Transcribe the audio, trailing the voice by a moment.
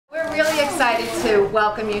excited to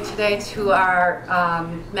welcome you today to our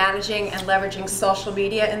Managing and Leveraging Social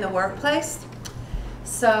Media in the Workplace.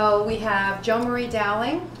 So we have Jo Marie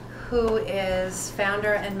Dowling, who is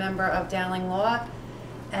founder and member of Dowling Law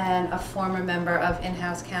and a former member of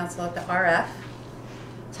in-house counsel at the RF.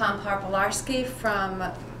 Tom Parpolarski from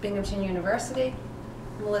Binghamton University,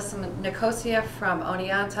 Melissa Nicosia from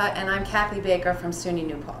Oneonta, and I'm Kathy Baker from SUNY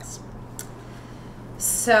New Paltz.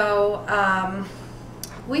 So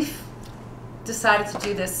we've decided to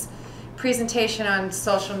do this presentation on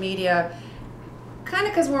social media kind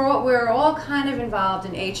of because we're all kind of involved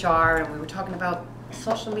in HR, and we were talking about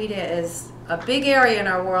social media is a big area in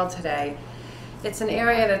our world today. It's an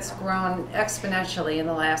area that's grown exponentially in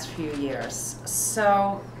the last few years.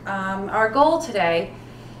 So our goal today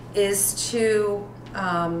is to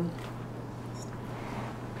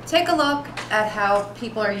take a look at how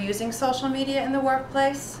people are using social media in the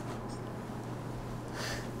workplace,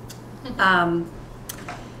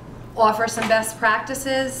 offer some best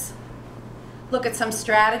practices, look at some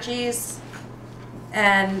strategies,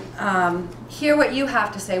 and hear what you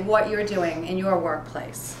have to say, what you're doing in your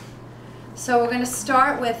workplace. So we're going to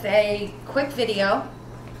start with a quick video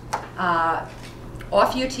off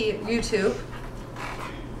YouTube.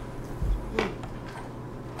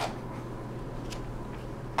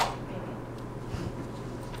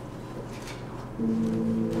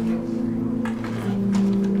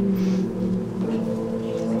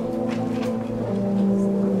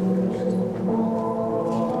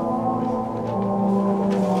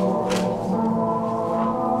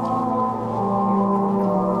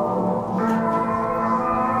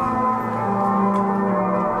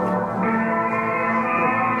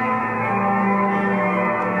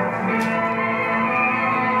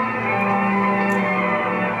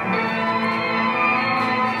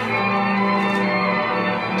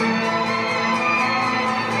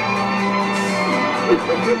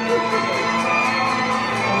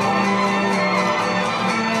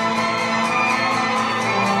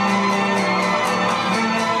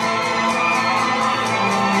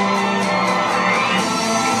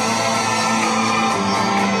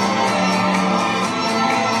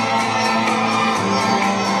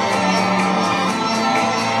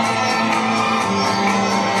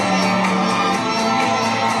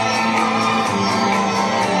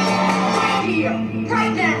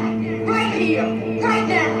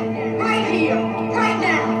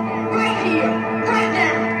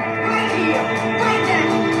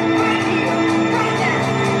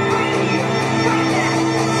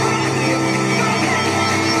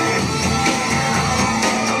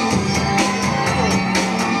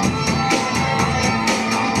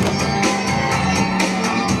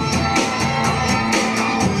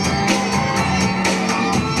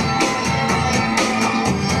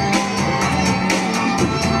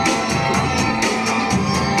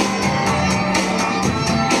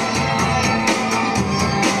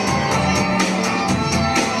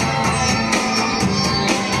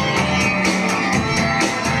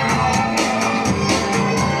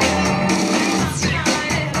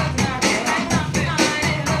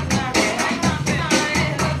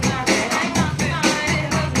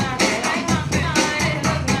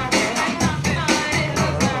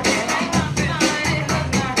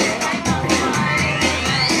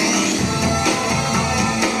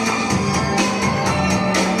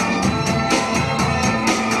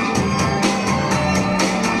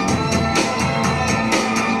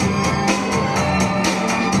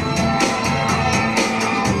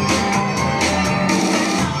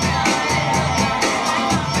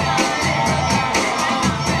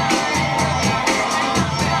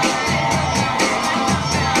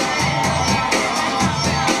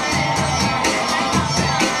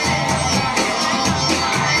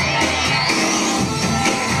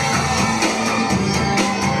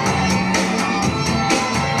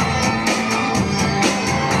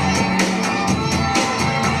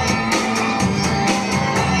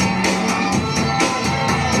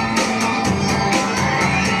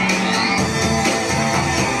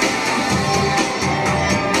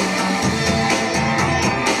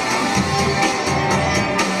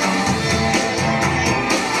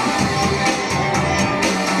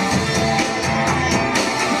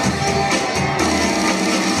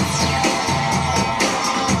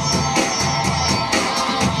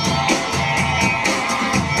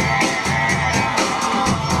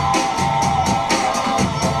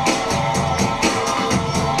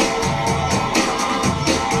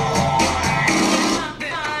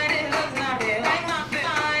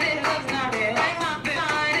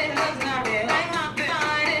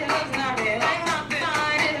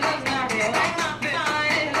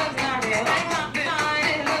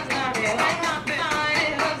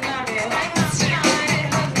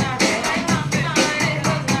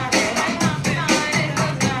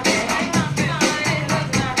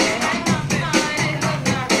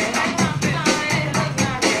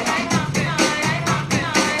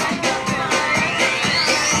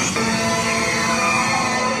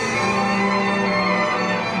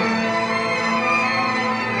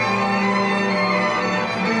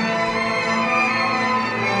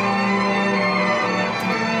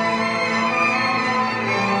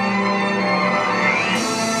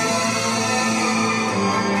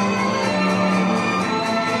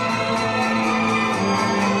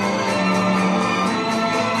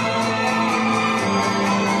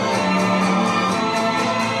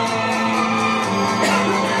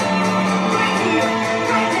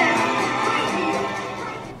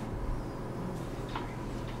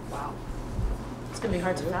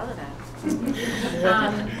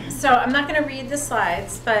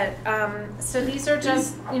 slides, but so these are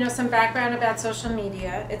just, you know, some background about social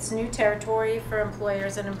media. It's new territory for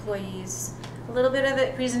employers and employees. A little bit of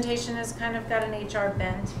the presentation has kind of got an HR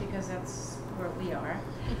bent because that's where we are.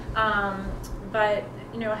 But,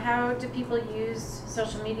 you know, how do people use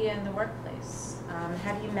social media in the workplace?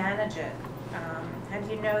 How do you manage it? How do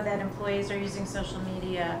you know that employees are using social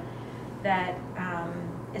media that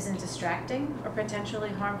isn't distracting or potentially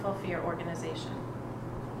harmful for your organization?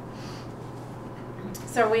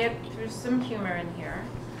 So we threw some humor in here.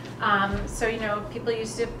 So, you know, people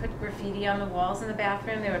used to put graffiti on the walls in the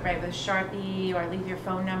bathroom. They would write with a Sharpie or leave your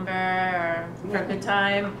phone number or for a good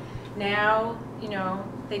time. Now, you know,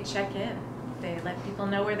 they check in. They let people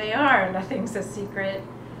know where they are. Nothing's a secret.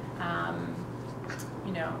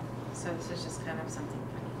 You know, so this is just kind of something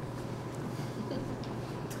funny.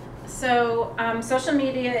 So social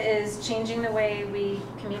media is changing the way we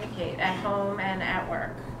communicate at home and at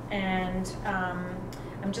work. And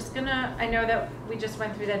I'm just gonna, I know that we just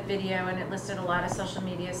went through that video and it listed a lot of social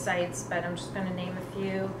media sites, but I'm just gonna name a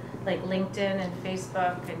few, like LinkedIn and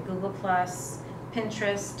Facebook and Google+,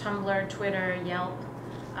 Pinterest, Tumblr, Twitter, Yelp.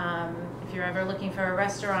 If you're ever looking for a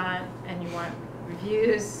restaurant and you want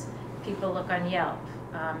reviews, people look on Yelp.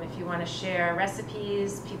 If you want to share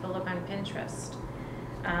recipes, people look on Pinterest.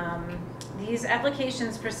 These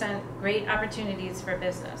applications present great opportunities for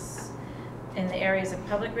business in the areas of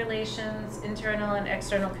public relations, internal and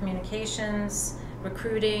external communications,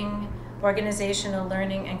 recruiting, organizational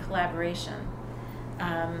learning, and collaboration.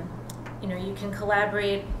 You know, you can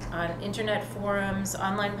collaborate on internet forums,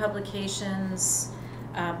 online publications,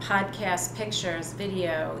 podcasts, pictures,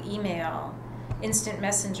 video, email, instant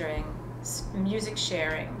messaging, music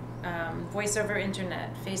sharing, voice over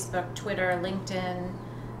internet, Facebook, Twitter, LinkedIn,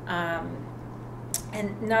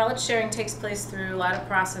 and knowledge sharing takes place through a lot of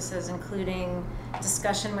processes, including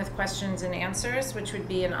discussion with questions and answers, which would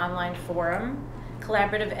be an online forum,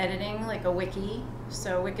 collaborative editing, like a wiki.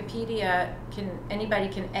 So Wikipedia, anybody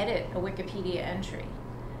can edit a Wikipedia entry.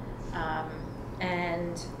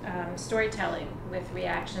 And storytelling with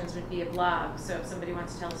reactions would be a blog. So if somebody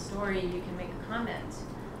wants to tell a story, you can make a comment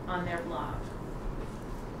on their blog.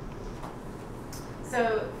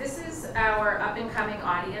 So this is our up-and-coming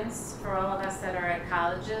audience for all of us that are at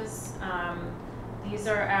colleges. These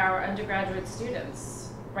are our undergraduate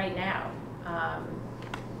students right now.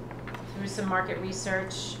 Through some market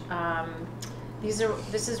research,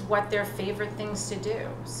 this is what their favorite things to do.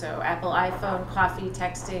 So Apple iPhone, coffee,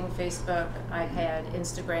 texting, Facebook, iPad,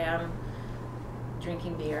 Instagram,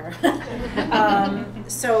 drinking beer.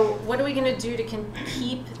 So what are we going to do to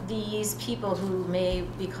keep these people who may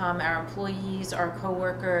become our employees, our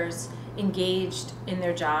coworkers, engaged in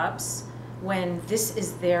their jobs when this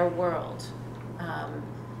is their world?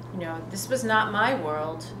 You know, this was not my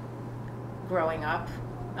world growing up.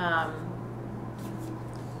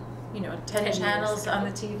 You know, 10 channels on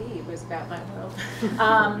the TV was about my world.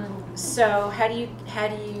 So how do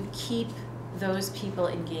you keep those people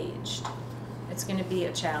engaged? It's going to be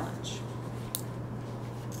a challenge.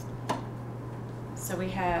 So we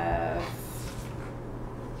have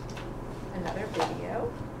another video.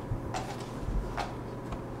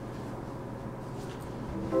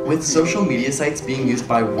 With social media sites being used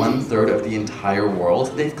by 1/3 of the entire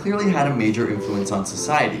world, they've clearly had a major influence on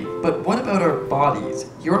society. But what about our bodies?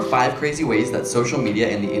 Here are 5 crazy ways that social media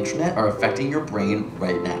and the internet are affecting your brain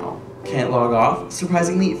right now. Can't log off?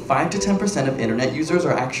 Surprisingly, 5 to 10% of internet users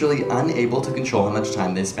are actually unable to control how much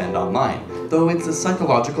time they spend online. Though it's a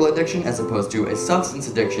psychological addiction as opposed to a substance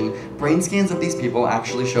addiction, brain scans of these people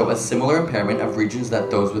actually show a similar impairment of regions that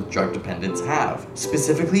those with drug dependence have.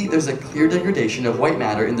 Specifically, there's a clear degradation of white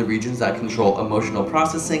matter in the regions that control emotional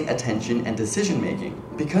processing, attention, and decision making.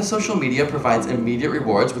 Because social media provides immediate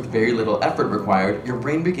rewards with very little effort required, your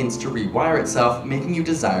brain begins to rewire itself, making you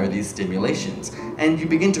desire these stimulations, and you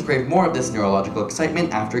begin to crave more of this neurological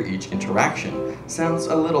excitement after each interaction. Sounds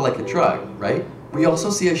a little like a drug, right? We also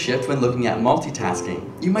see a shift when looking at multitasking.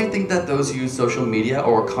 You might think that those who use social media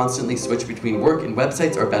or constantly switch between work and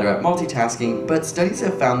websites are better at multitasking, but studies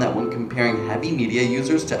have found that when comparing heavy media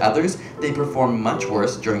users to others, they perform much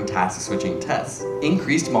worse during task switching tests.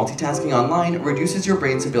 Increased multitasking online reduces your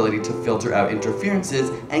brain's ability to filter out interferences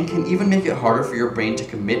and can even make it harder for your brain to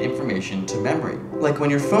commit information to memory. Like when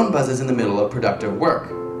your phone buzzes in the middle of productive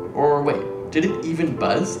work. Or wait, did it even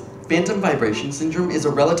buzz? Phantom vibration syndrome is a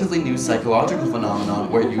relatively new psychological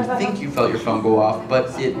phenomenon where you think you felt your phone go off,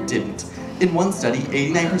 but it didn't. In one study,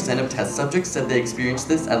 89% of test subjects said they experienced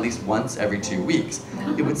this at least once every 2 weeks.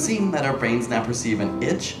 It would seem that our brains now perceive an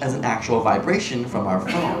itch as an actual vibration from our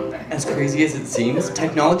phone. As crazy as it seems,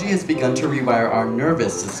 technology has begun to rewire our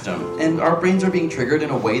nervous system, and our brains are being triggered in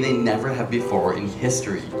a way they never have before in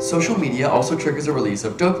history. Social media also triggers a release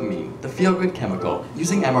of dopamine, the feel-good chemical.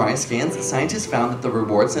 Using MRI scans, scientists found that the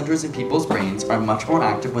reward centers in people's brains are much more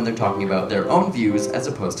active when they're talking about their own views as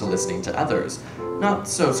opposed to listening to others. Not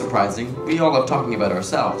so surprising, we all love talking about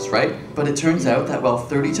ourselves, right? But it turns out that while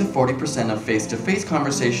 30 to 40% of face-to-face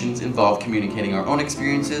conversations involve communicating our own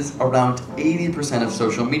experiences, around 80% of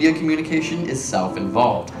social media communication is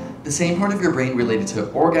self-involved. The same part of your brain related to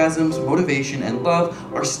orgasms, motivation, and love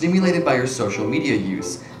are stimulated by your social media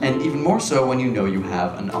use, and even more so when you know you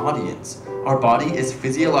have an audience. Our body is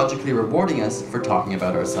physiologically rewarding us for talking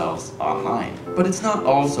about ourselves online. But it's not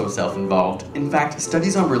all so self-involved. In fact,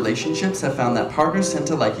 studies on relationships have found that partners tend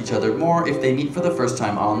to like each other more if they meet for the first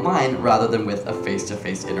time online rather than with a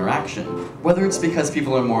face-to-face interaction. Whether it's because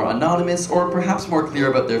people are more anonymous or perhaps more clear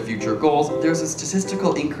about their future goals, there's a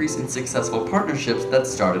statistical increase in successful partnerships that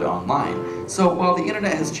started online. So while the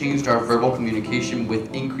internet has changed our verbal communication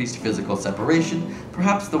with increased physical separation,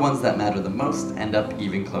 perhaps the ones that matter the most end up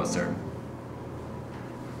even closer.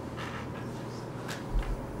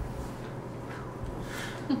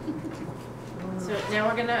 So now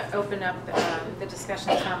we're going to open up the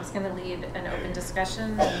discussion. Tom's going to lead an open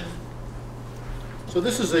discussion. So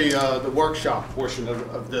this is the workshop portion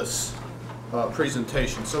of this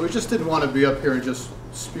presentation. So we just didn't want to be up here and just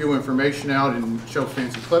spew information out and show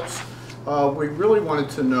fancy clips. We really wanted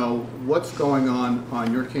to know what's going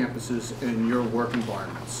on your campuses and your work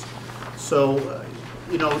environments. So,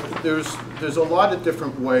 you know, there's a lot of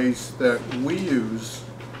different ways that we use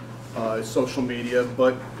social media,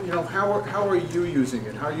 but you know, how are you using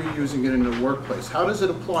it? How are you using it in the workplace? How does it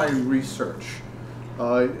apply in research?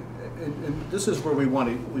 And this is where we want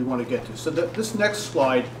to get to. So this next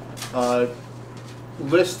slide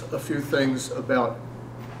lists a few things about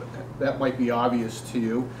that might be obvious to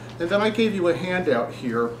you, and then I gave you a handout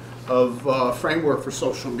here of framework for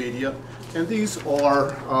social media, and these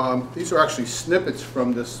are actually snippets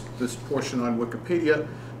from this portion on Wikipedia.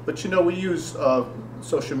 But you know, we use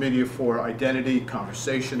social media for identity,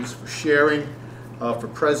 conversations, for sharing, for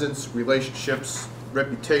presence, relationships,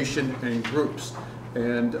 reputation, and groups.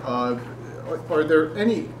 And are there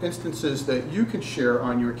any instances that you can share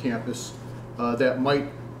on your campus that might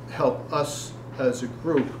help us as a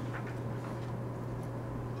group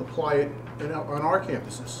apply it on our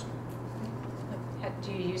campuses?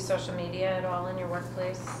 Do you use social media at all in your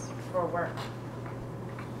workplace for work?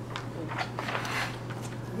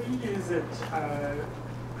 We use it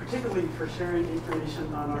particularly for sharing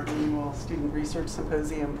information on our annual Student Research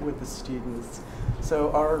Symposium with the students.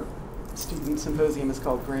 So our student symposium is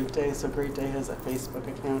called Great Day. So Great Day has a Facebook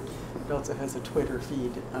account. It also has a Twitter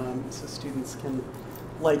feed. So students can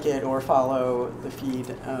like it or follow the feed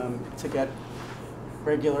to get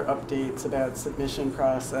regular updates about submission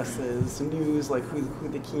processes, news like who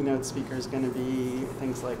the keynote speaker is going to be,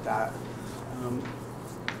 things like that.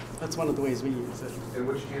 That's one of the ways we use it. And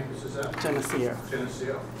which campus is that? Geneseo.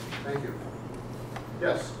 Geneseo. Thank you.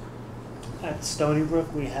 Yes. At Stony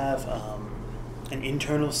Brook, we have an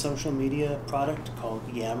internal social media product called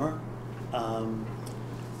Yammer. And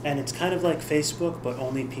it's kind of like Facebook, but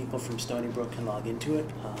only people from Stony Brook can log into it.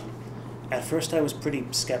 At first, I was pretty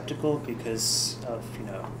skeptical because of, you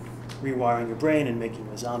know, rewiring your brain and making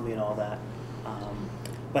you a zombie and all that.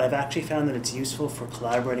 But I've actually found that it's useful for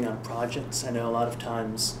collaborating on projects. I know a lot of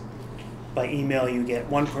times by email you get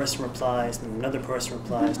one person replies, then another person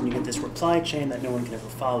replies, and you get this reply chain that no one can ever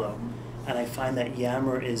follow. And I find that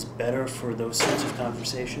Yammer is better for those sorts of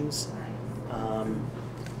conversations.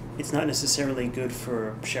 It's not necessarily good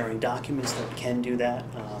for sharing documents that can do that,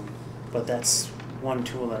 but that's one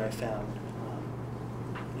tool that I found.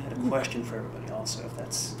 I had a question for everybody also, if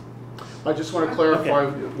that's... I just want to clarify,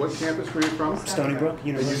 what campus were you from? Stony Brook And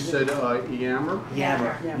you University. said Yammer?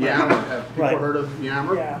 Yammer. Yammer. Have people Right. heard of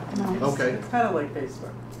Yammer? Yeah. Okay. It's kind of like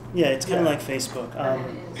Facebook. Yeah, it's kind of Yeah. like Facebook.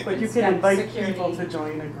 But you It's can got invite security. people to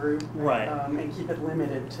join a group Right. and keep it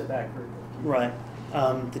limited to that group. Right.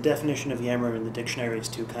 The definition of Yammer in the dictionary is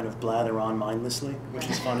to kind of blather on mindlessly, which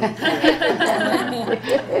is funny. You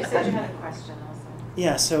said you had a question also.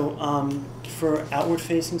 Yeah, so for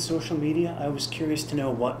outward-facing social media, I was curious to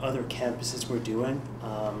know what other campuses were doing,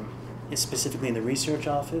 specifically in the research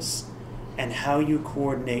office, and how you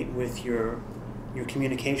coordinate with your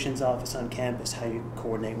communications office on campus, how you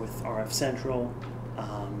coordinate with RF Central,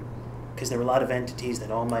 because there are a lot of entities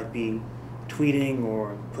that all might be tweeting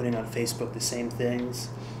or putting on Facebook the same things,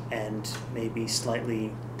 and maybe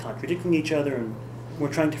slightly contradicting each other, and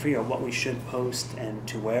we're trying to figure out what we should post and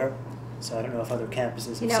to where. So I don't know if other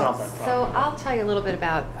campuses have solved that problem. So I'll tell you a little bit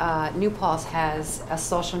about, New Paltz has a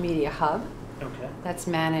social media hub Okay. that's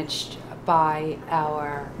managed by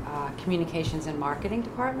our communications and marketing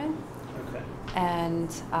department. Okay. And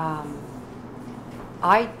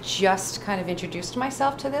I just kind of introduced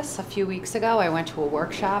myself to this a few weeks ago. I went to a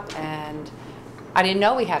workshop and I didn't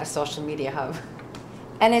know we had a social media hub.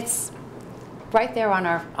 And it's right there on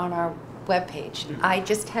our webpage. I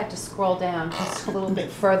just had to scroll down just a little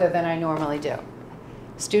bit further than I normally do.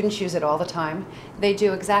 Students use it all the time. They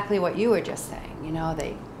do exactly what you were just saying. You know,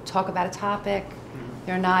 they talk about a topic.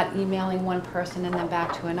 They're not emailing one person and then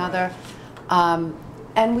back to another.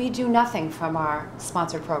 And we do nothing from our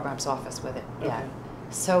sponsored programs office with it yet. Okay.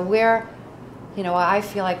 So we're, you know, I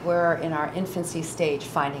feel like we're in our infancy stage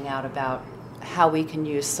finding out about how we can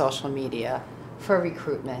use social media for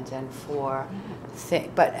recruitment and for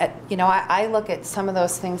but you know, I look at some of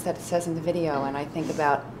those things that it says in the video and I think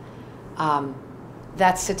about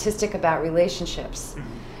that statistic about relationships,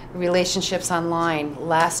 relationships online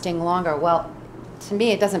lasting longer. Well, to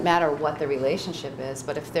me, it doesn't matter what the relationship is,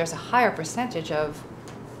 but if there's a higher percentage of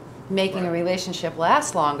making a relationship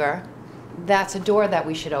last longer, that's a door that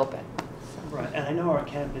we should open. Right, and I know our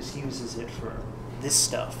campus uses it for this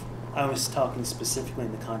stuff. I was talking specifically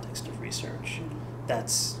in the context of research.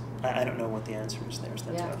 That's, I don't know what the answer is there, so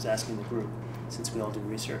that's why I was asking the group, since we all do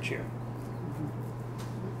research here.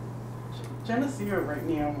 Geneseo right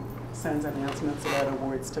now sends announcements about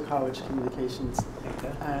awards to college communications.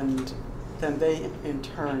 Okay. And then they, in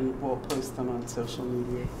turn, will post them on social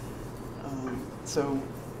media. So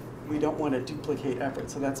we don't want to duplicate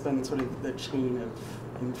efforts. So that's been sort of the chain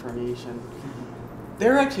of information.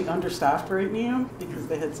 They're actually understaffed right now because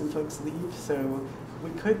they had some folks leave. So we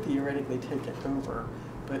could theoretically take it over.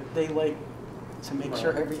 But they like to make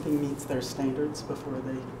sure everything meets their standards before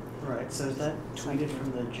they... Right, so is that tweeted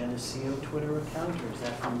from the Geneseo Twitter account, or is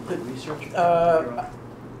that from the research account?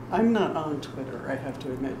 I'm not on Twitter, I have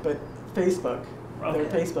to admit, but Facebook, their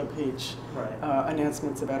Facebook page,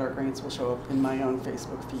 announcements about our grants will show up in my own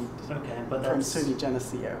Facebook feed. Okay, but from that's... SUNY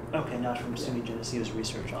Geneseo. Okay, not from SUNY Geneseo's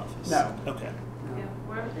research office. No. Okay. Yeah,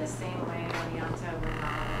 we're the same way at Oneonta. We're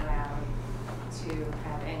not allowed to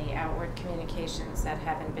have any outward communications that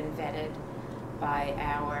haven't been vetted by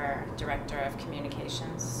our director of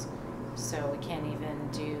communications. So we can't even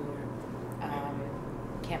do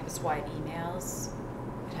campus-wide emails.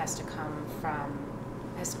 It has to come from,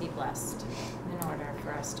 has to be blessed in order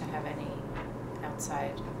for us to have any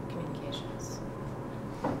outside communications.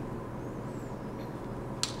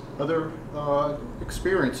 Other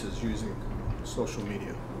experiences using social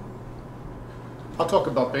media? I'll talk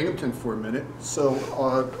about Binghamton for a minute. So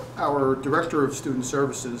our Director of Student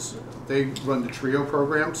Services, they run the TRIO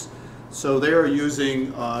programs. So they are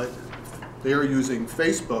using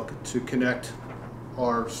Facebook to connect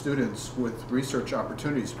our students with research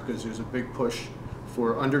opportunities because there's a big push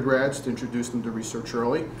for undergrads to introduce them to research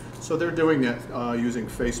early. So they're doing that using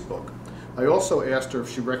Facebook. I also asked her if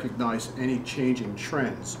she recognized any changing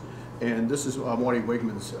trends. And this is Marty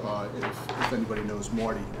Wigman's, if anybody knows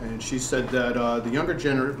Marty. And she said that the younger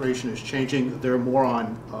generation is changing. They're more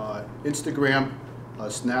on Instagram,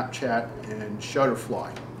 Snapchat, and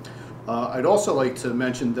Shutterfly. I'd also like to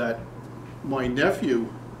mention that my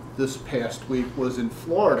nephew this past week was in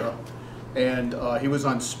Florida, and he was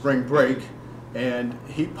on spring break, and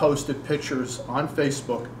he posted pictures on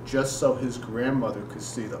Facebook just so his grandmother could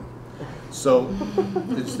see them. So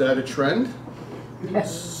is that a trend?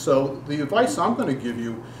 Yes. So the advice I'm going to give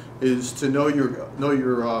you is to know your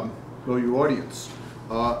audience.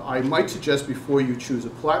 I might suggest before you choose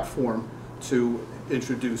a platform to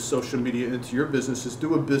introduce social media into your business is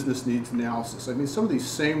do a business needs analysis. I mean, some of these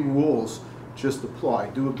same rules just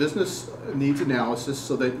apply. Do a business needs analysis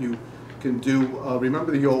so that you can do,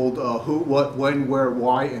 remember the old who, what, when, where,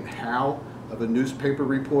 why, and how of a newspaper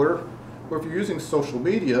reporter? Or if you're using social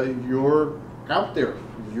media, you're out there.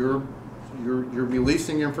 You're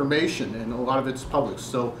releasing information, and a lot of it's public.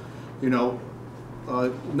 So, you know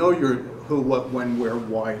your who, what, when, where,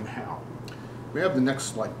 why, and how. May I have the next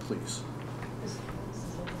slide, please?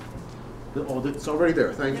 Oh, it's already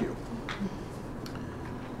there. Thank you.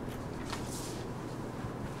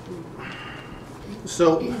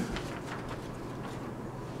 So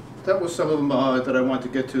that was some of them that I wanted to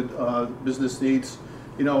get to, business needs.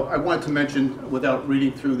 You know, I wanted to mention, without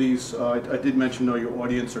reading through these, I did mention know your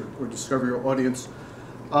audience or discover your audience.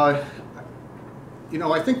 You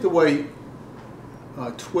know, I think the way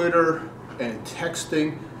Twitter and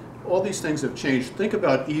texting all these things have changed. Think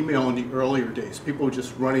about email in the earlier days. People were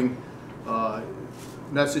just running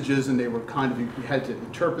messages, and they were kind of, you had to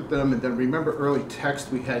interpret them. And then remember early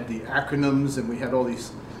text, we had the acronyms, and we had all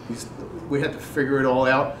these we had to figure it all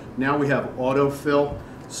out. Now we have autofill.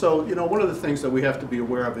 So, you know, one of the things that we have to be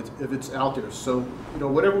aware of is if it's out there. So, you know,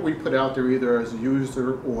 whatever we put out there, either as a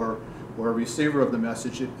user or a receiver of the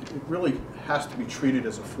message, it really has to be treated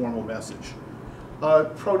as a formal message.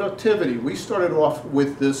 Productivity. We started off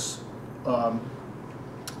with this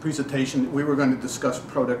presentation. We were going to discuss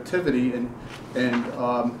productivity and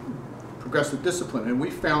progressive discipline, and we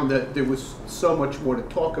found that there was so much more to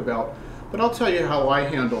talk about. But I'll tell you how I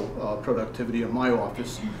handle productivity in my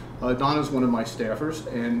office. Donna's one of my staffers,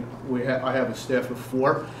 and I have a staff of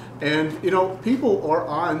 4. And, you know, people are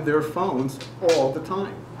on their phones all the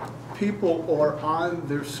time. People are on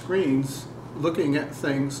their screens looking at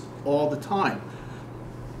things all the time.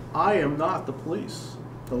 I am not the police,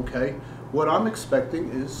 okay? What I'm expecting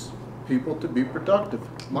is people to be productive.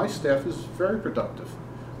 My staff is very productive.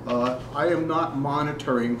 I am not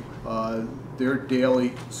monitoring their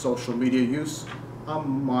daily social media use.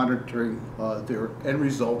 I'm monitoring their end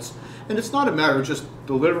results. And it's not a matter of just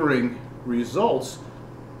delivering results.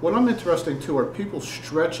 What I'm interested in too are people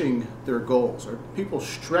stretching their goals. Are people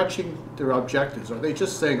stretching their objectives? Are they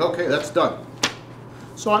just saying, okay, that's done?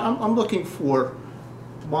 So I'm looking for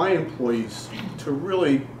my employees to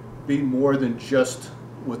really be more than just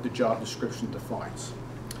what the job description defines.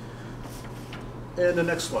 And the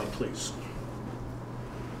next slide, please.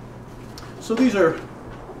 So these are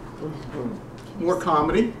more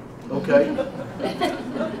comedy, okay?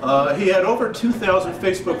 He had over 2,000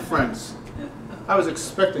 Facebook friends. I was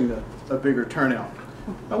expecting a bigger turnout.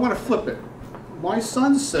 I want to flip it. My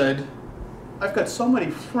son said, I've got so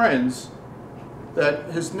many friends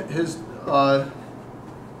that his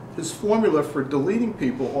formula for deleting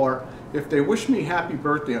people are, if they wish me happy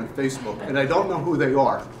birthday on Facebook and I don't know who they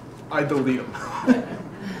are, I delete them.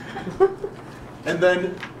 And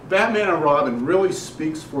then Batman and Robin really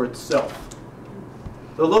speaks for itself.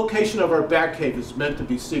 The location of our Batcave is meant to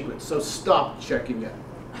be secret, so stop checking it.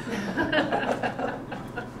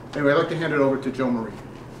 Anyway, I'd like to hand it over to Jo Marie.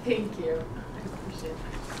 Thank you. I appreciate it.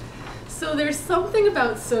 So there's something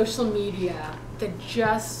about social media that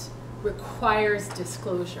just requires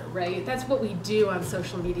disclosure, right? That's what we do on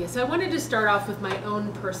social media. So I wanted to start off with my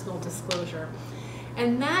own personal disclosure.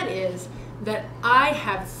 And that is that I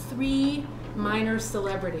have 3 minor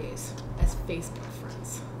celebrities as Facebook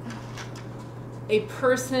friends. A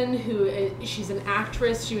person who, she's an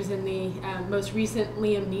actress, she was in the most recent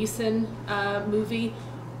Liam Neeson movie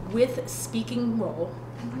with speaking role.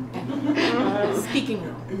 Speaking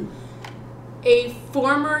role. A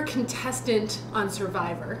former contestant on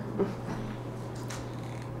Survivor.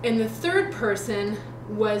 And the third person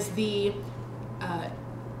was the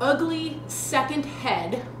ugly second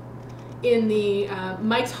head in the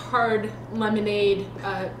Mike's Hard Lemonade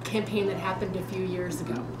campaign that happened a few years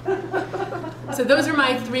ago. So those are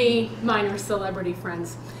my 3 minor celebrity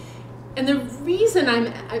friends. And the reason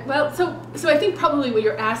so I think probably what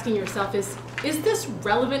you're asking yourself is this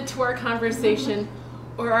relevant to our conversation,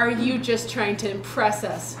 or are you just trying to impress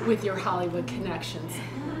us with your Hollywood connections?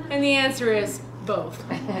 And the answer is both.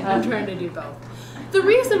 I'm trying to do both. The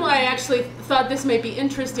reason why I actually thought this might be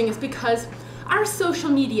interesting is because our social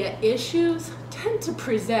media issues tend to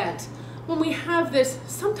present when we have this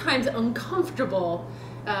sometimes uncomfortable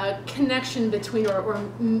connection between, or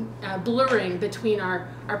blurring between our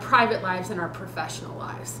private lives and our professional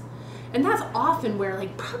lives. And that's often where,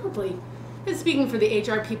 like, probably, and speaking for the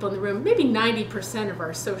HR people in the room, maybe 90% of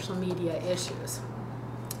our social media issues.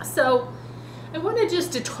 So I wanted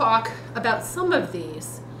just to talk about some of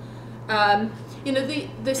these. You know,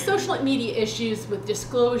 the social media issues with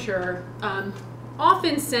disclosure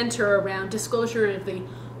often center around disclosure of the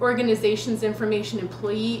organization's information,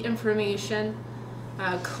 employee information,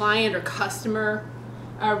 client or customer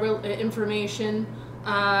information,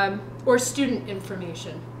 or student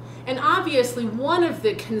information. And obviously one of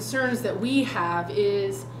the concerns that we have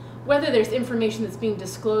is whether there's information that's being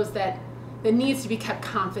disclosed that needs to be kept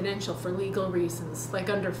confidential for legal reasons, like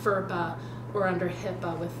under FERPA or under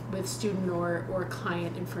HIPAA with student or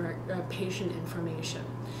client patient information.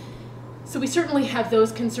 So we certainly have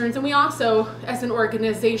those concerns, and we also, as an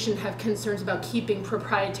organization, have concerns about keeping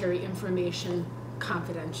proprietary information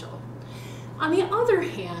confidential. On the other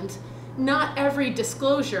hand, not every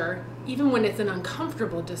disclosure, even when it's an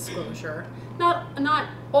uncomfortable disclosure, not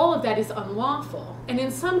all of that is unlawful, and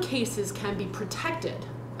in some cases can be protected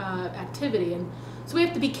activity. And so we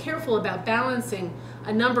have to be careful about balancing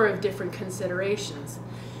a number of different considerations.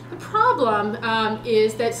 The problem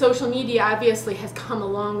is that social media obviously has come a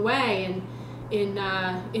long way in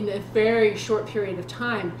a very short period of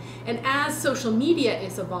time. And as social media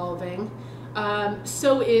is evolving,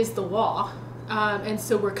 so is the law. And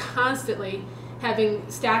so we're constantly having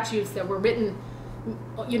statutes that were written,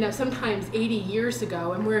 you know, sometimes 80 years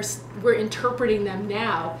ago, and we're interpreting them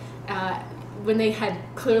now when they had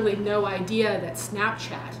clearly no idea that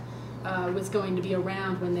Snapchat was going to be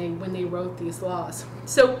around when they wrote these laws.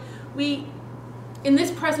 So we, in this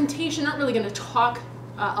presentation, aren't really going to talk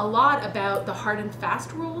a lot about the hard and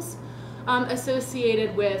fast rules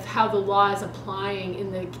associated with how the law is applying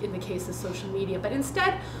in the case of social media, but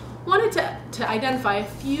instead wanted to identify a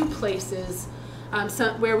few places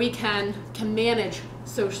where we can manage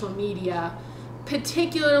social media.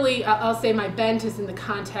 Particularly, I'll say my bent is in the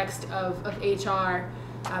context of HR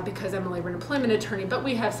because I'm a labor and employment attorney, but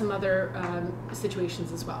we have some other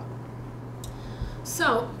situations as well.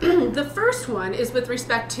 So the first one is with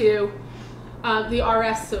respect to the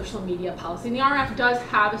RF social media policy. And the RF does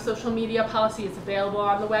have a social media policy. It's available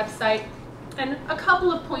on the website. And a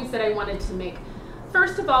couple of points that I wanted to make.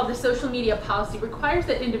 First of all, the social media policy requires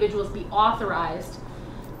that individuals be authorized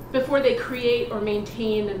before they create or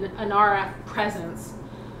maintain an RF presence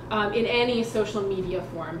in any social media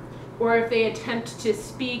form, or if they attempt to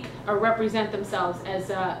speak or represent themselves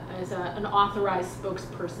as an authorized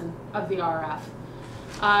spokesperson of the RF.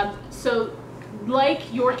 So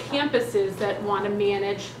like your campuses that want to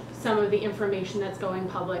manage some of the information that's going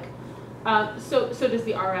public, so does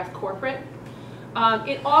the RF corporate.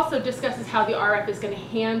 It also discusses how the RF is going to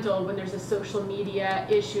handle when there's a social media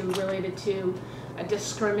issue related to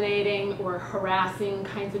discriminating or harassing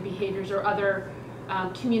kinds of behaviors or other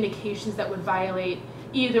communications that would violate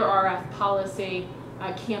either RF policy,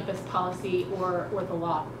 campus policy, or the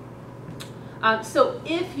law. So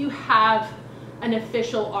if you have an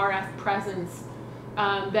official RF presence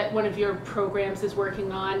that one of your programs is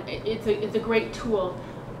working on, it's a great tool,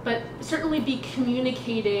 but certainly be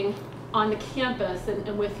communicating on the campus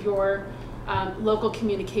and with your local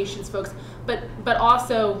communications folks, but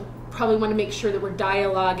also probably want to make sure that we're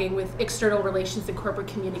dialoguing with external relations and corporate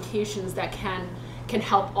communications that can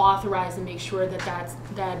help authorize and make sure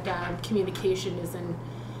that communication is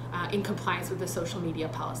in compliance with the social media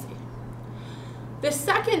policy. The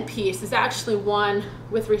second piece is actually one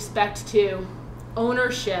with respect to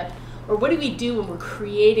ownership, or what do we do when we're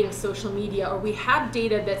creating social media, or we have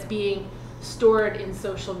data that's being stored in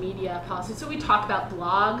social media policy. So we talk about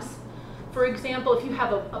blogs. For example, if you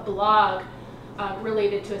have a blog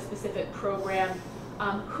related to a specific program,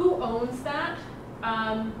 who owns that?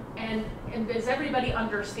 And does everybody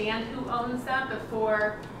understand who owns that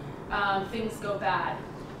before things go bad?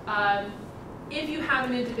 If you have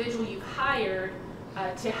an individual you've hired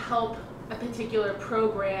to help a particular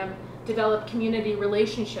program develop community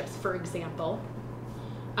relationships, for example,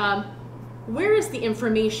 where is the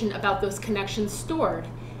information about those connections stored?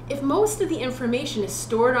 If most of the information is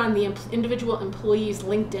stored on the individual employee's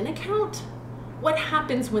LinkedIn account, what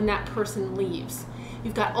happens when that person leaves?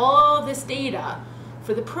 You've got all this data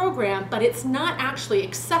for the program, but it's not actually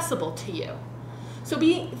accessible to you. So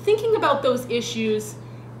be thinking about those issues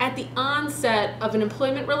at the onset of an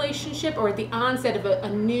employment relationship or at the onset of a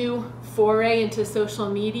new foray into social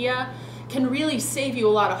media can really save you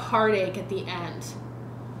a lot of heartache at the end.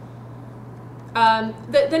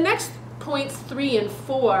 The next points 3 and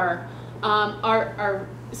 4 are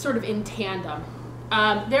sort of in tandem.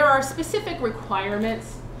 There are specific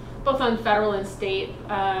requirements, both on federal and state,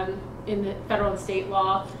 in the federal and state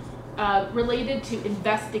law, related to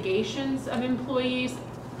investigations of employees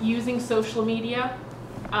using social media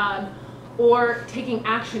or taking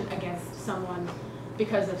action against someone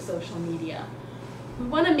because of social media. We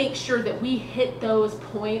want to make sure that we hit those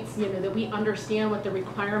points, that we understand what the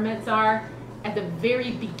requirements are at the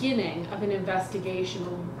very beginning of an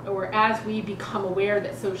investigation or as we become aware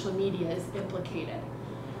that social media is implicated.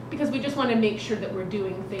 Because we just want to make sure that we're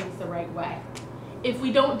doing things the right way. If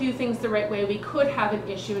we don't do things the right way, we could have an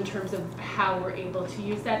issue in terms of how we're able to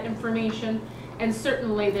use that information. And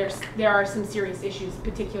certainly there are some serious issues,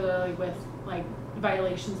 particularly with like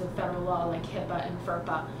violations of federal law like HIPAA and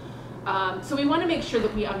FERPA. So we want to make sure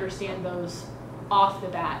that we understand those off the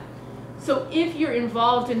bat. So if you're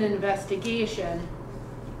involved in an investigation,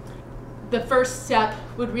 the first step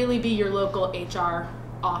would really be your local HR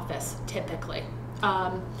office, typically.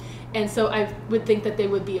 And so I would think that they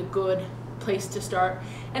would be a good place to start.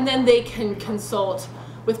 And then they can consult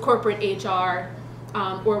with corporate HR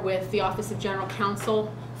or with the Office of General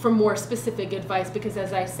Counsel for more specific advice, because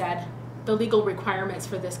as I said, the legal requirements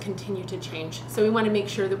for this continue to change. So we want to make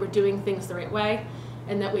sure that we're doing things the right way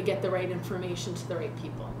and that we get the right information to the right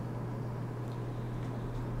people.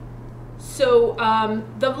 So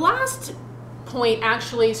the last point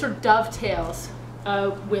actually sort of dovetails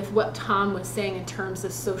with what Tom was saying in terms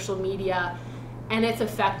of social media and its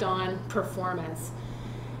effect on performance.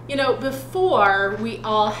 You know, before we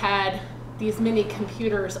all had these mini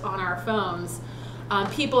computers on our phones,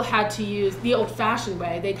 people had to use the old-fashioned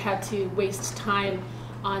way. They'd had to waste time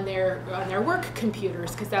on their work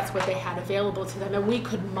computers because that's what they had available to them, and we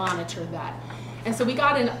could monitor that. And so we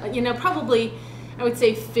got in, you know, probably I would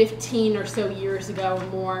say 15 or so years ago or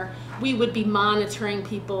more, we would be monitoring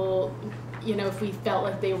people, you know, if we felt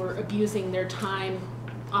like they were abusing their time,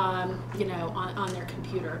 you know, on their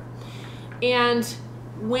computer. And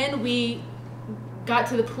when we got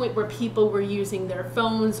to the point where people were using their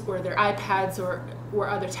phones or their iPads or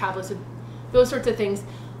other tablets, those sorts of things,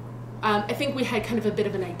 I think we had kind of a bit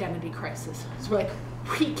of an identity crisis. So we're like,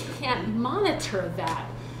 we can't monitor that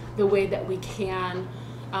the way that we can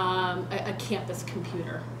a campus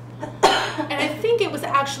computer. And I think it was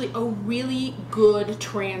actually a really good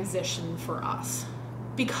transition for us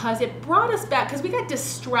because it brought us back, because we got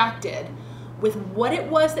distracted with what it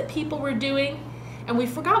was that people were doing and we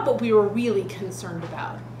forgot what we were really concerned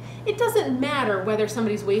about. It doesn't matter whether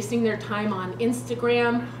somebody's wasting their time on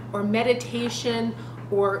Instagram or meditation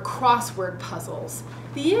or crossword puzzles.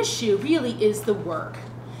 The issue really is the work.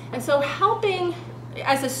 And so helping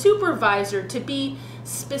as a supervisor to be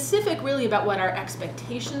specific really about what our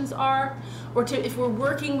expectations are, or to, if we're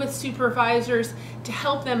working with supervisors, to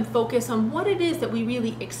help them focus on what it is that we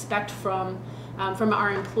really expect from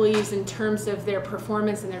our employees in terms of their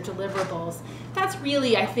performance and their deliverables. That's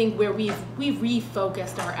really, I think, where we've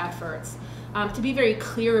refocused our efforts. To be very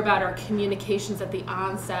clear about our communications at the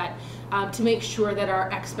onset, to make sure that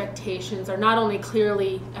our expectations are not only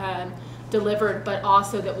clearly delivered, but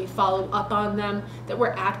also that we follow up on them, that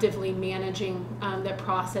we're actively managing the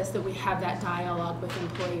process, that we have that dialogue with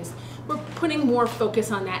employees. We're putting more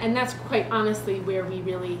focus on that, and that's quite honestly where we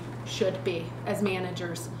really should be as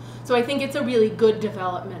managers. So I think it's a really good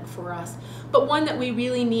development for us, but one that we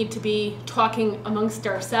really need to be talking amongst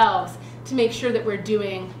ourselves to make sure that we're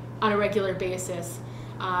doing on a regular basis,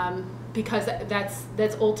 because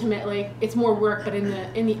that's ultimately, it's more work, but in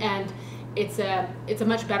the end, it's a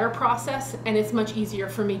much better process, and it's much easier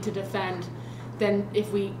for me to defend than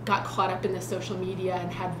if we got caught up in the social media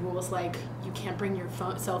and had rules like you can't bring your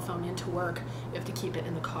cell phone into work, you have to keep it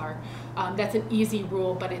in the car. That's an easy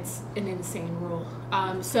rule, but it's an insane rule.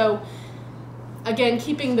 So again,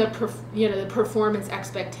 keeping the performance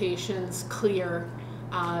expectations clear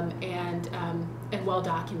and well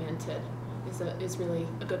documented is really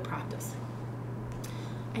a good practice.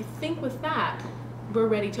 I think with that, we're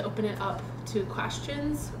ready to open it up to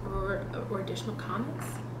questions or additional comments.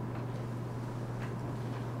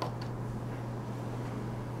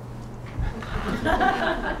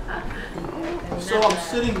 So I'm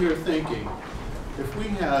sitting here thinking, if we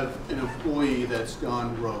have an employee that's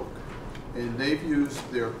gone rogue and they've used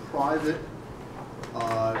their private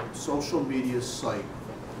social media site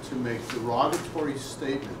to make derogatory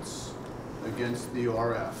statements against the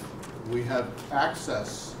RF, we have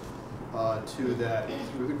access to that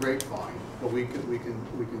through the grapevine, but we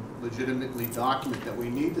can legitimately document that we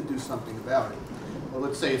need to do something about it. Well,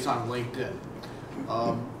 let's say it's on LinkedIn.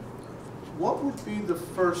 What would be the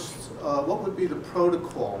first? What would be the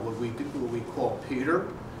protocol? Would we call Peter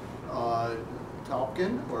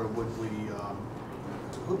Talkin, or would we?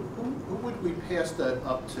 Who would we pass that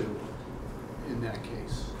up to in that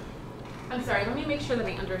case? I'm sorry. Let me make sure that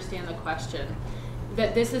I understand the question.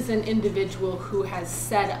 That this is an individual who has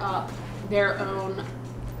set up their own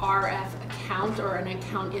RF account or an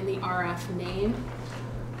account in the RF name?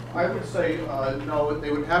 I would say no,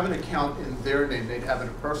 they would have an account in their name. They'd have a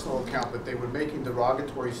personal account, but they were making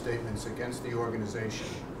derogatory statements against the organization,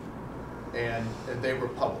 and they were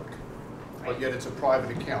public, but yet it's a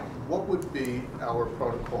private account. What would be our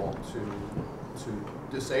protocol to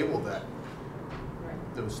disable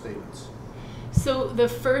those statements? So the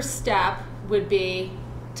first step would be,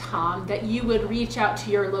 Tom, that you would reach out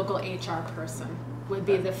to your local HR person would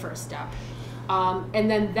be the first step. And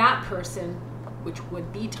then that person, which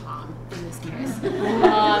would be Tom in this case,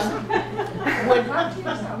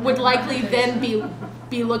 would likely then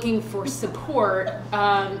be looking for support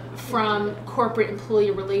from corporate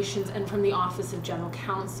employee relations and from the Office of General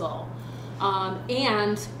Counsel.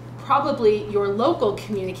 And probably your local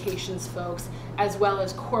communications folks, as well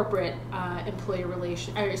as corporate employee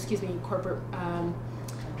relation, or excuse me, corporate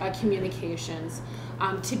communications,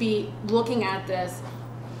 to be looking at this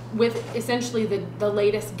with essentially the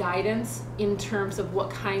latest guidance in terms of what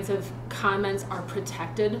kinds of comments are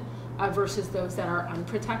protected versus those that are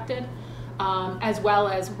unprotected, as well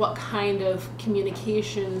as what kind of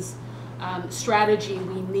communications strategy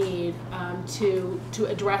we need to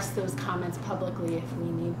address those comments publicly if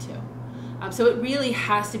we need to. So it really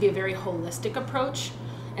has to be a very holistic approach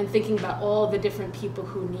and thinking about all the different people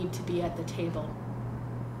who need to be at the table.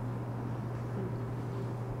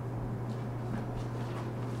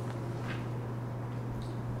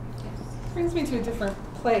 Brings me to a different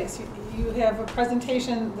place. You have a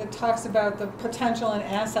presentation that talks about the potential and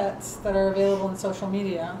assets that are available in social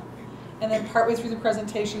media, and then partway through the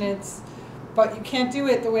presentation but you can't do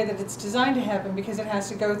it the way that it's designed to happen because it has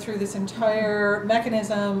to go through this entire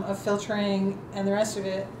mechanism of filtering and the rest of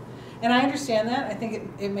it. And I understand that. I think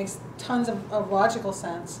it makes tons of logical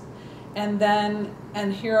sense. And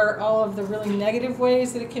here are all of the really negative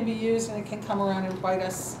ways that it can be used, and it can come around and bite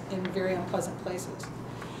us in very unpleasant places.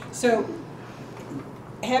 So,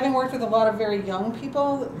 having worked with a lot of very young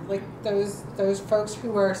people, like those folks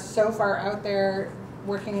who are so far out there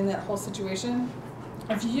working in that whole situation,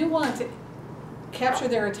 if you want to capture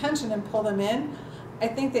their attention and pull them in, I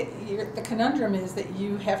think that the conundrum is that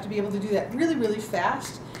you have to be able to do that really, really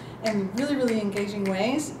fast and really, really engaging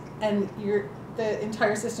ways, and the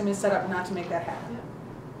entire system is set up not to make that happen.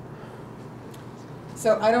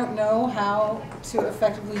 So I don't know how to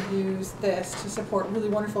effectively use this to support really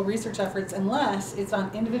wonderful research efforts unless it's on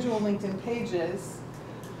individual LinkedIn pages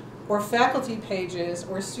or faculty pages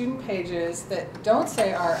or student pages that don't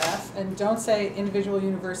say RF and don't say individual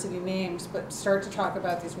university names, but start to talk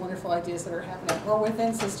about these wonderful ideas that are happening, or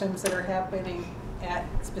within systems that are happening at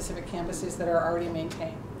specific campuses that are already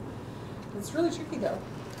maintained. It's really tricky though,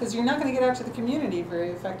 because you're not going to get out to the community very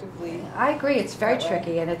effectively. I agree, it's very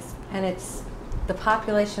tricky, and it's the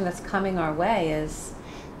population that's coming our way is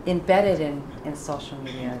embedded in social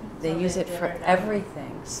media. They use it for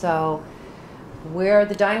everything. So we're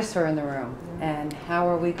the dinosaur in the room, and how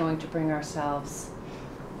are we going to bring them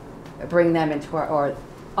into or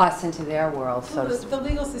us into their world? So well, the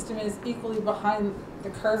legal system is equally behind the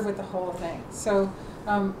curve with the whole thing. So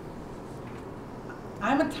I'm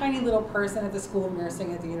a tiny little person at the School of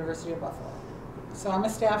Nursing at the University of Buffalo. So I'm a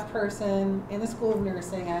staff person in the School of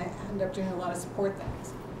Nursing. I end up doing a lot of support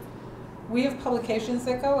things. We have publications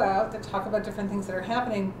that go out that talk about different things that are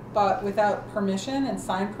happening, but without permission and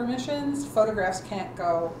signed permissions, photographs can't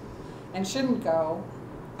go and shouldn't go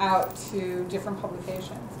out to different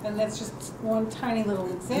publications. And that's just one tiny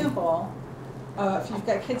little example. If you've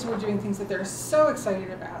got kids who are doing things that they're so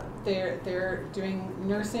excited about, they're doing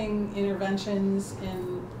nursing interventions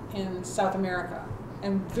in South America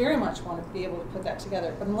and very much want to be able to put that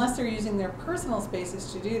together. But unless they're using their personal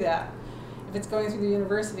spaces to do that, if it's going through the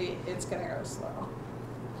university, it's going to go slow.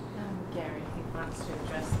 Gary, he wants to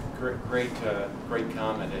address that. Great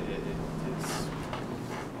comment. It's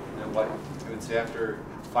you know what, it's after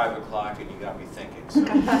 5 o'clock and you got me thinking. So,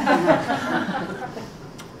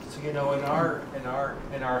 so you know, in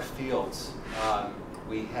our fields,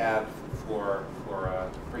 we have for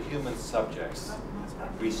human subjects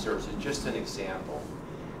research is just an example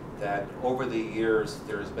that over the years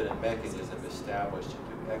there has been a mechanism established to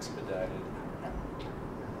do expedited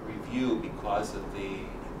review because of the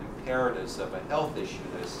imperatives of a health issue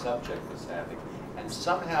that a subject was having, and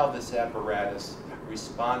somehow this apparatus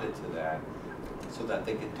responded to that so that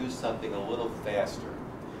they could do something a little faster.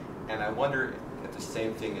 And I wonder if the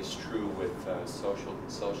same thing is true with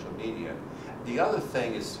social media. The other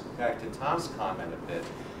thing is, back to Tom's comment a bit,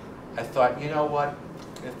 I thought, you know what,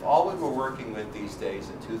 if all we were working with these days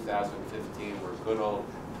in 2015 were good old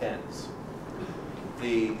pens,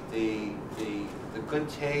 the good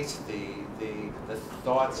taste, the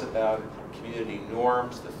thoughts about community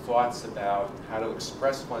norms, the thoughts about how to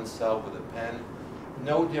express oneself with a pen,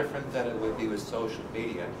 no different than it would be with social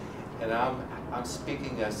media. And I'm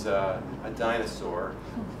speaking as a dinosaur,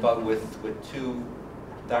 but with 2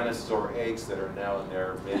 dinosaur eggs that are now in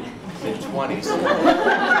their mid-20s.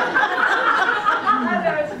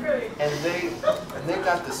 And they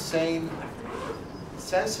got the same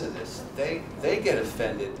sense of this. They get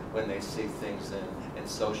offended when they see things in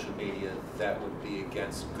social media that would be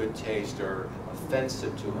against good taste or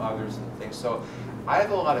offensive to others and things. So I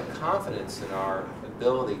have a lot of confidence in our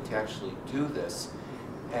ability to actually do this.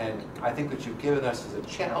 And I think what you've given us is a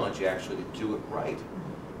challenge actually to do it right.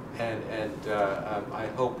 And I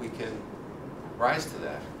hope we can rise to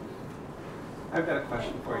that. I've got a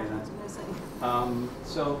question for you then.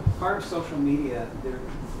 So part of social media,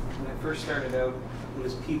 when I first started out, it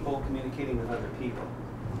was people communicating with other people.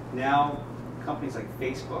 Now companies like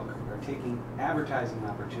Facebook are taking advertising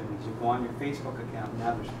opportunities. You go on your Facebook account,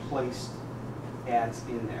 now there's placed ads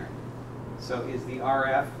in there. So is the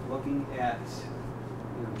RF looking at,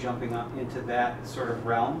 you know, jumping up into that sort of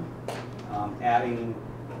realm, adding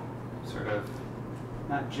sort of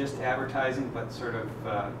not just advertising, but sort of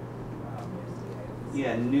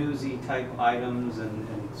yeah, newsy type items, and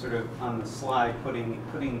sort of on the slide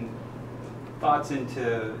putting thoughts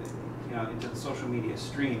into, you know, into the social media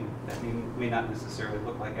stream that may not necessarily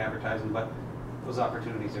look like advertising, but those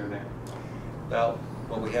opportunities are there. Well,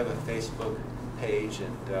 we have a Facebook page,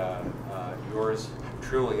 and yours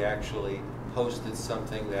truly actually posted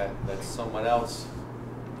something that someone else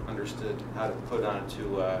understood how to put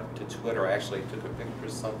onto to Twitter. I actually took a picture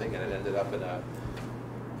of something, and it ended up in a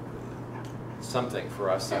something for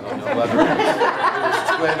us. I don't know whether it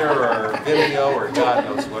was Twitter or video or God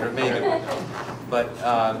knows what, or maybe we know. But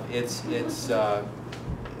it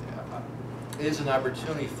is an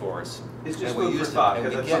opportunity for us. It's just and we food for use thought, it, and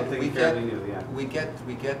because that's something fairly new, yeah. We get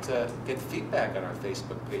feedback on our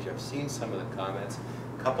Facebook page. I've seen some of the comments.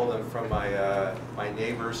 A couple of them from my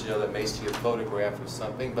neighbors, you know, that may see a photograph of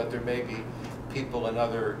something, but there may be people in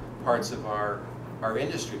other parts of our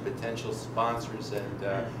industry, potential sponsors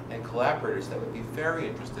and collaborators that would be very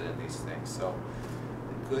interested in these things. So,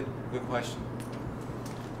 good question.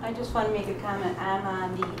 I just want to make a comment. I'm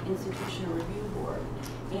on the institutional review board,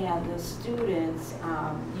 and the students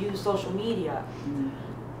use social media.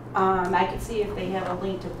 I could see if they have a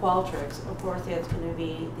link to Qualtrics. Of course, that's going to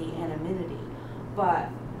be the anonymity, but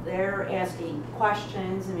they're asking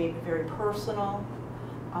questions and maybe very personal.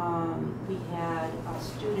 We had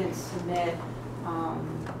students submit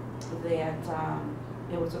that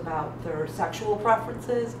it was about their sexual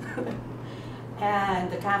preferences.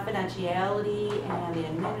 And the confidentiality and the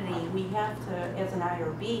anonymity, we have to, as an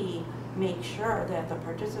IRB, make sure that the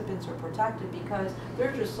participants are protected, because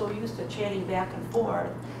they're just so used to chatting back and forth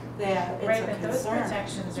that it's right, a but concern. those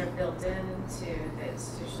protections are built into the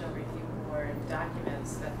institutional review board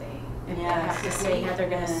documents that they have to say how they're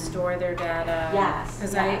going to store their data. Yes,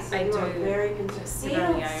 because yes. I do very concerned. They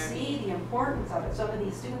on the don't IRB. see the importance of it. Some of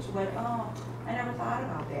these students are like, oh, I never thought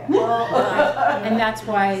about that. And that's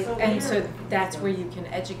why, So that's where you can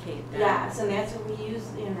educate them. yes, and that's what we use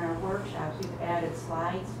in our workshops. We've added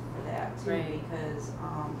slides for that too, Right. because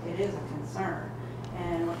it is a concern.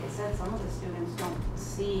 And like I said, some of the students don't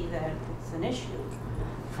see that it's an issue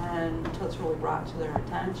until it's really brought to their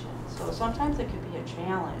attention. So sometimes it could be a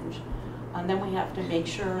challenge. And then we have to make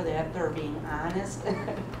sure that they're being honest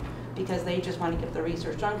because they just want to get the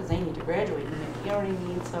research done because they need to graduate. You know what I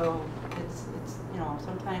mean? So it's you know,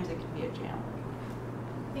 sometimes it can be a challenge.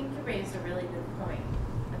 I think you raised a really good point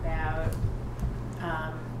about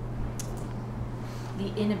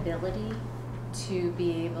the inability to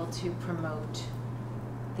be able to promote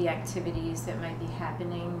the activities that might be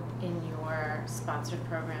happening in your sponsored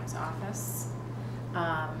programs office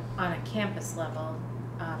on a campus level.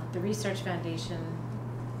 The Research Foundation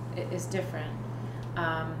is different.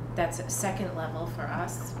 That's a second level for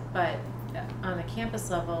us, but on a campus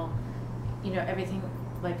level, you know, everything,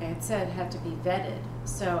 like I had said, had to be vetted.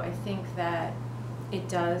 So I think that it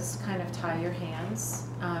does kind of tie your hands.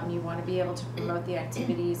 You want to be able to promote the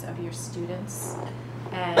activities of your students,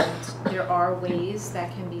 and there are ways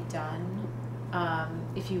that can be done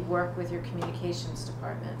if you work with your communications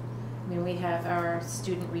department. I mean, we have our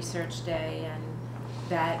student research day, and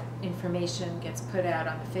that information gets put out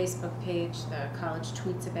on the Facebook page, the college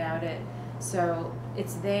tweets about it. So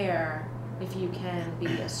it's there if you can be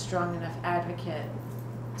a strong enough advocate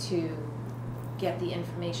to get the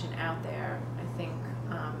information out there. I think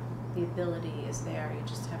the ability is there, you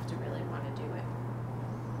just have to really want to do it.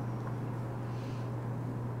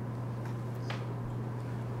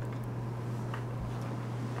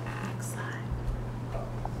 Next slide.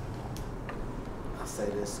 I'll say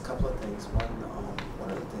this, a couple of things. One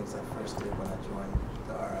of the things I first did when I joined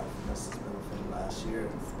the RF, and this has been from last year.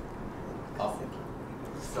 Oh,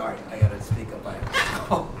 sorry, I gotta speak up.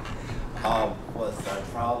 Was I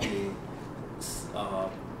probably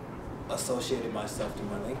associated myself through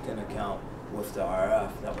my LinkedIn account with the RF.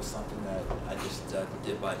 That was something that I just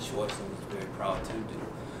did by choice and was very proud to do.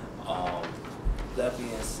 That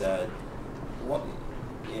being said,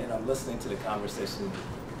 I'm listening to the conversation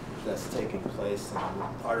that's taking place,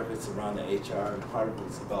 and part of it's around the HR and part of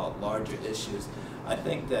it's about larger issues. I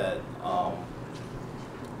think that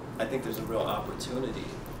there's a real opportunity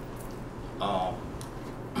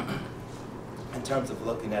in terms of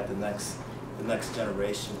looking at the next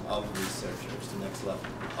generation of researchers, the next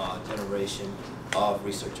generation of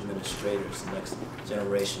research administrators, the next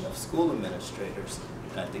generation of school administrators,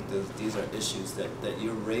 And I think these are issues that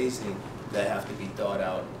you're raising that have to be thought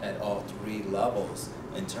out at all 3 levels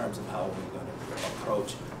in terms of how we're going to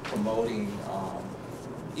approach promoting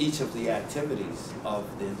each of the activities of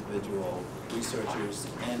the individual researchers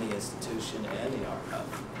and the institution and the RF.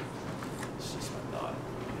 It's just my thought.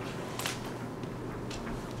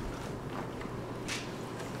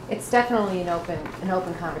 It's definitely an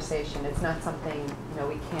open conversation. It's not something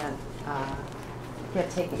we can't get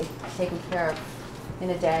taken care of in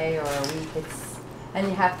a day or a week. And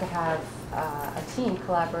you have to have a team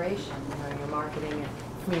collaboration. Your marketing and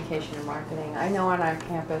communication and marketing. I know on our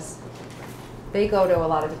campus, they go to a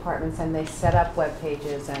lot of departments and they set up web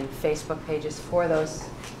pages and Facebook pages for those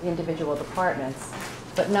individual departments,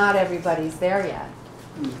 but not everybody's there yet.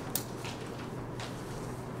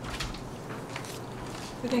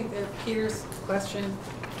 I think that Peter's question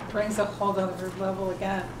brings a whole other level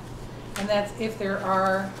again, and that's if there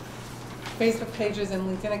are Facebook pages and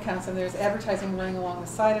LinkedIn accounts and there's advertising running along the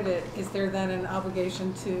side of it, is there then an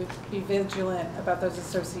obligation to be vigilant about those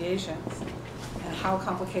associations? And how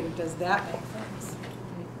complicated does that make things?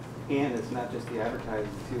 And it's not just the advertising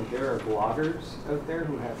too. There are bloggers out there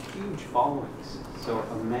who have huge followings. So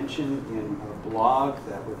a mention in a blog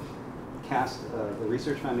that would cast the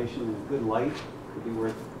Research Foundation in a good light could be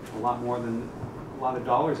worth a lot more than a lot of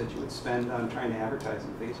dollars that you would spend on trying to advertise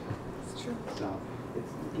on Facebook. It's true. So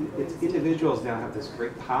it's individuals now have this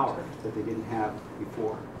great power that they didn't have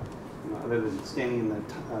before. Other than standing in the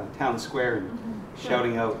town square and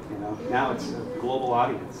shouting out, now it's a global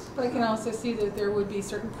audience. But I can also see that there would be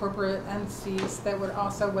certain corporate entities that would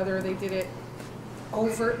also, whether they did it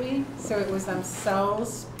overtly, so it was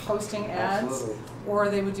themselves posting ads, Absolutely. or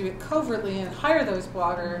they would do it covertly and hire those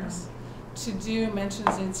bloggers to do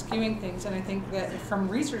mentions and skewing things. And I think that from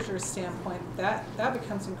researchers' standpoint, that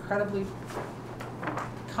becomes incredibly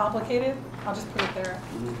complicated. I'll just put it there.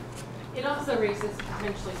 It also raises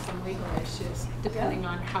potentially some legal issues, depending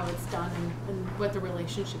on how it's done and what the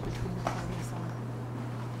relationship between the parties are.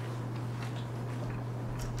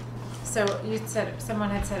 So you said, someone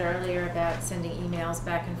had said earlier about sending emails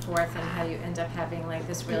back and forth and how you end up having like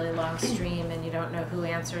this really long stream and you don't know who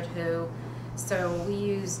answered who. So we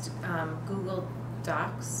used Google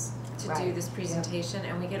Docs to do this presentation,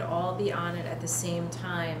 and we could all be on it at the same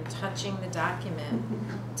time, touching the document,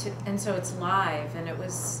 and so it's live, and it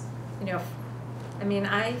was,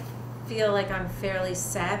 I feel like I'm fairly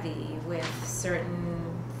savvy with certain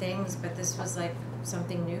things, but this was like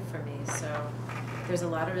something new for me, so there's a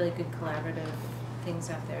lot of really good collaborative things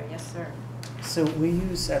out there. Yes, sir. So we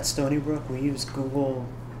use, at Stony Brook, we use Google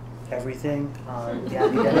everything on the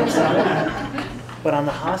academic side. But on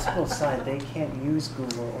the hospital side, they can't use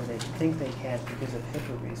Google, or they think they can't because of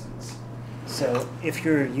HIPAA reasons. So if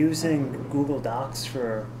you're using Google Docs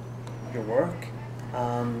for your work,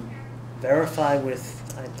 verify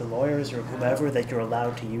with the lawyers or whomever that you're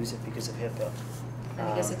allowed to use it because of HIPAA. And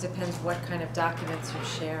I guess it depends what kind of documents you're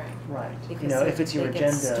sharing. Right. Because if it's your they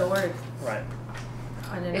agenda. Get stored right.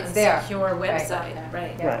 on an It's there. unsecure website.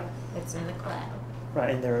 Right. Right. It's in the cloud.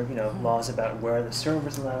 Right, and there are laws about where the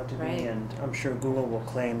server's allowed to be, Right. and I'm sure Google will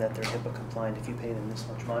claim that they're HIPAA compliant if you pay them this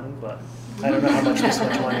much money, but I don't know how much this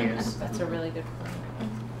much money is. That's a really good point.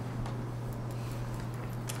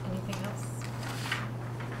 Anything else?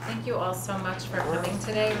 Thank you all so much for coming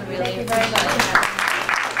today. We really Thank you very much. appreciate it.